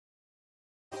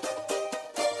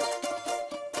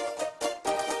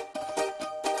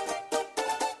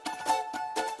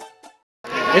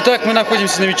Итак, мы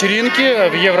находимся на вечеринке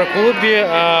в Евроклубе.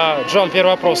 Джон,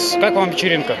 первый вопрос. Как вам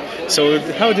вечеринка? So,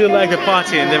 how do you like the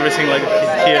party and everything like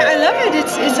here? I love it.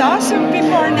 It's awesome.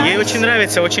 People are nice. Ей очень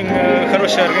нравится, очень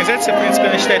хорошая организация, в принципе,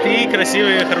 она считает, и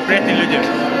красивые, приятные люди.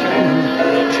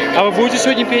 А вы будете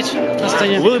сегодня петь на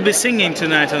сцене? Will you be singing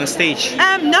tonight on stage?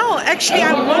 No, actually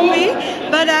I won't be,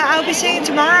 but I'll be singing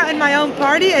tomorrow in my own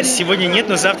party. And Сегодня нет,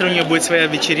 но завтра у нее будет своя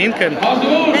вечеринка. And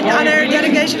other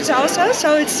delegations also,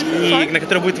 so it's fun. И на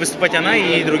которой будет выступать она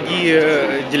и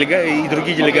другие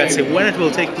делегации. When it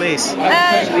will take place?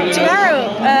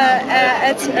 Tomorrow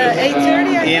at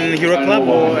 8:30. In Euroclub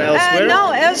or elsewhere?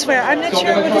 No, elsewhere. I'm not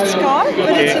sure what it's called,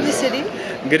 but it's in the city.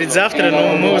 Говорит, завтра,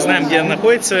 но мы узнаем, где она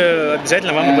находится,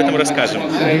 обязательно вам об этом расскажем.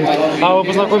 А вы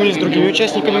познакомились с другими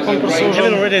участниками конкурса уже? Have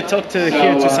you already talked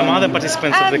here to some other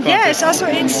participants of the contest? Yes, also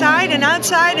inside and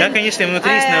outside. Да, конечно, и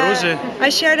внутри, и снаружи. I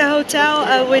shared a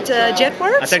hotel with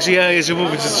Jetworks. А также я живу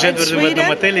с Jetworks в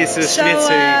одном отеле с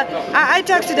Швецией. So I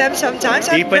talk to them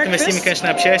sometimes. И поэтому я с ними, конечно,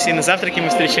 общаюсь, и на завтраке мы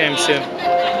встречаемся.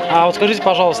 А вот скажите,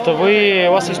 пожалуйста,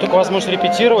 у вас есть только возможность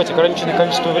репетировать, ограниченное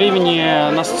количество времени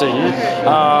на сцене.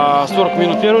 40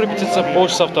 минут первая репетиция,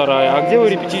 полчаса вторая. А где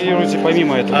вы репетируете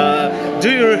помимо этого? Do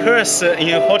you rehearse in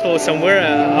your hotel somewhere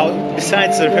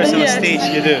besides rehearsing on stage?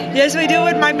 You do? Yes, we do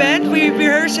with my band. We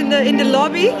rehearse in the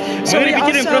lobby. Мы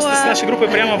репетируем просто с нашей группой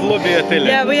прямо в лобби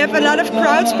отеля. Yeah, we have a lot of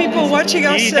crowds, people watching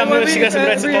us. И там всегда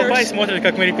собирается толпа и смотрят,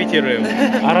 как мы репетируем.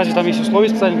 А разве там есть условия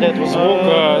специально для этого?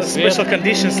 Звук, свет? Special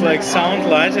conditions like sound,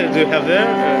 light, do you have there?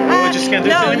 Or we just can't do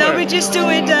it anymore? No, we just do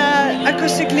it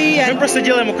acoustically. Мы просто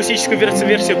делаем акустическую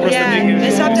версию, просто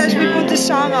and sometimes we put the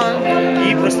song on.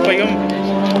 И просто поем.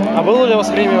 А было ли у вас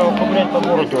время погулять по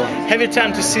городу? Have you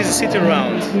time to see the city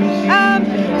around?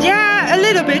 Yeah, a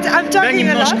little bit. I'm talking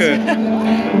a lot.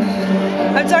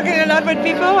 I'm talking a lot with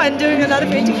people and doing a lot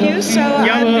of interviews, so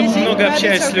I'm busy. Я много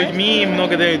общаюсь с людьми,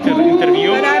 много даю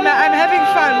интервью. But I'm having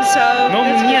fun, so. Но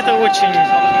мне это очень.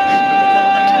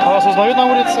 А вас узнают на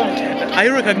улице? Are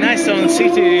you recognized on the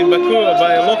city in Baku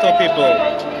by local people?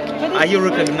 Are you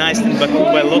recognized in Baku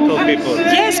by local people?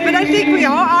 Yes, but I think we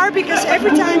all are because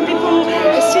every time people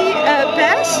see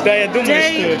pass, they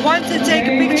want to take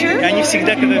a picture. Они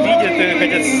всегда, когда видят,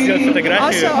 хотят сделать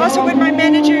фотографию. Also with my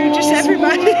manager, just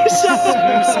everybody.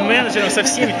 С менеджером, со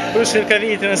всеми. Потому что когда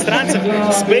видят иностранцев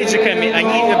с бейджиками,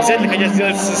 они обязательно хотят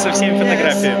сделать со всеми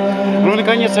фотографию. Ну,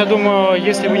 наконец, я думаю,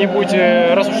 если вы не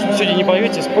будете, раз уж сегодня не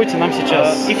поете, спойте нам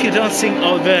сейчас. If you don't sing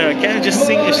out there, can you just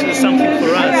sing something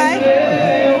for us?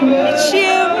 It's you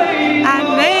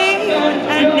and me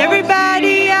and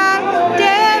everybody out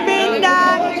there and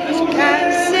I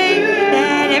can sing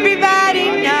that everybody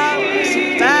knows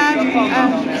about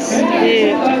us.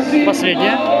 И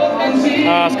последнее.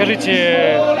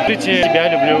 Скажите «тебя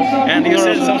люблю». And you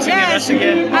said something in Russian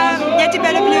again? Я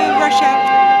тебя люблю, Russia.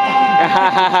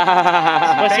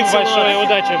 Спасибо большое и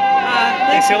удачи.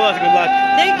 Thanks a lot, good luck.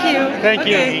 Thank you. Thank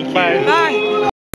you. Okay. Bye. Bye.